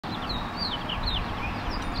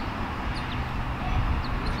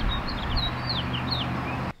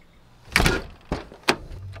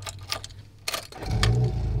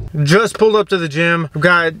Just pulled up to the gym. I've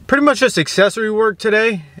got pretty much just accessory work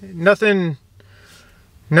today. Nothing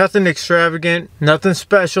extravagant, nothing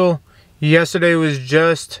special. Yesterday was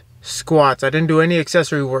just squats. I didn't do any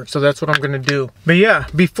accessory work, so that's what I'm gonna do. But yeah,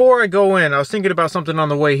 before I go in, I was thinking about something on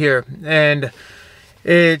the way here, and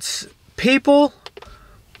it's people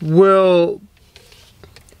will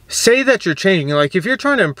say that you're changing. Like if you're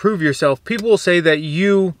trying to improve yourself, people will say that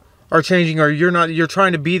you are changing or you're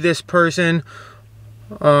trying to be this person.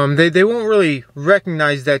 They won't really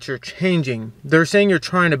recognize that you're changing. They're saying you're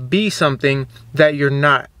trying to be something that you're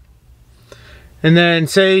not. And then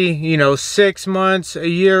say, you know, 6 months, a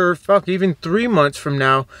year, fuck, even 3 months from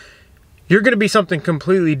now, you're going to be something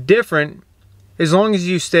completely different as long as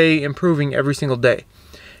you stay improving every single day.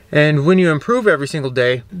 And when you improve every single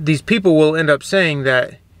day, these people will end up saying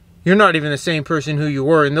that you're not even the same person who you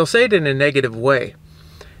were, and they'll say it in a negative way.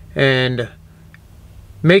 And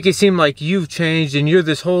make it seem like you've changed and you're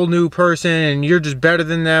this whole new person and you're just better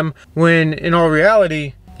than them, when in all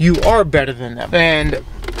reality, you are better than them. And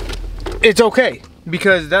it's okay,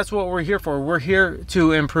 because that's what we're here for. We're here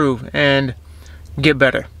to improve and get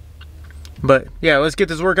better. But yeah, let's get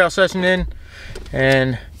this workout session in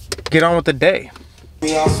and get on with the day.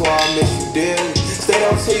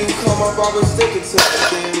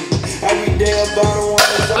 Every day about a one.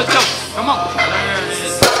 Let's go. Come on. There it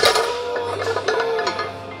is.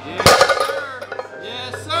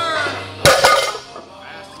 Yes, sir.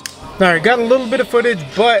 Alright, got a little bit of footage,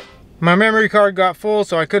 but my memory card got full,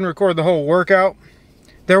 so I couldn't record the whole workout.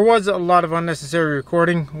 There was a lot of unnecessary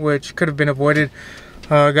recording, which could have been avoided.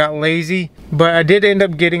 Got lazy, but I did end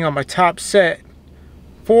up getting on my top set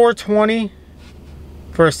 420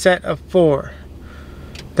 for a set of 4.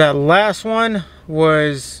 That last one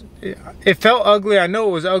was, it felt ugly. I know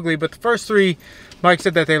it was ugly, but the first 3, Mike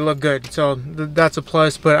said that they look good, so that's a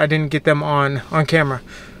plus, but I didn't get them on camera.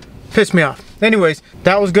 Pissed me off. Anyways,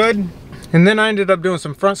 that was good. And then I ended up doing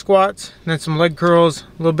some front squats, and then some leg curls, a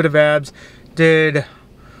little bit of abs. I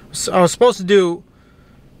was supposed to do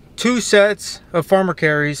 2 sets of farmer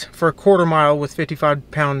carries for a 1/4 mile with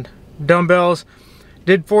 55-pound dumbbells.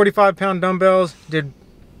 Did 45-pound dumbbells, did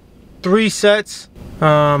 3 sets.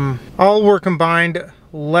 All were combined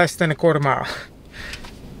less than a 1/4 mile.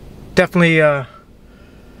 Definitely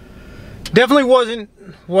wasn't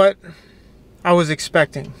what I was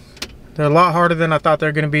expecting. They're a lot harder than I thought they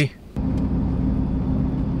were gonna be.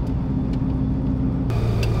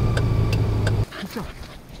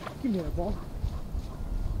 Give me that ball.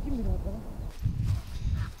 Give me that ball.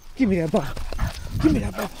 Give me that ball. Give me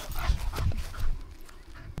that ball.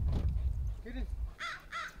 Get it.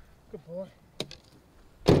 Good boy.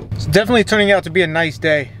 It's definitely turning out to be a nice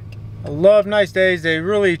day. I love nice days. They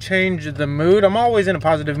really change the mood. I'm always in a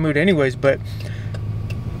positive mood anyways, but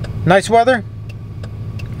nice weather,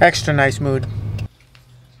 extra nice mood.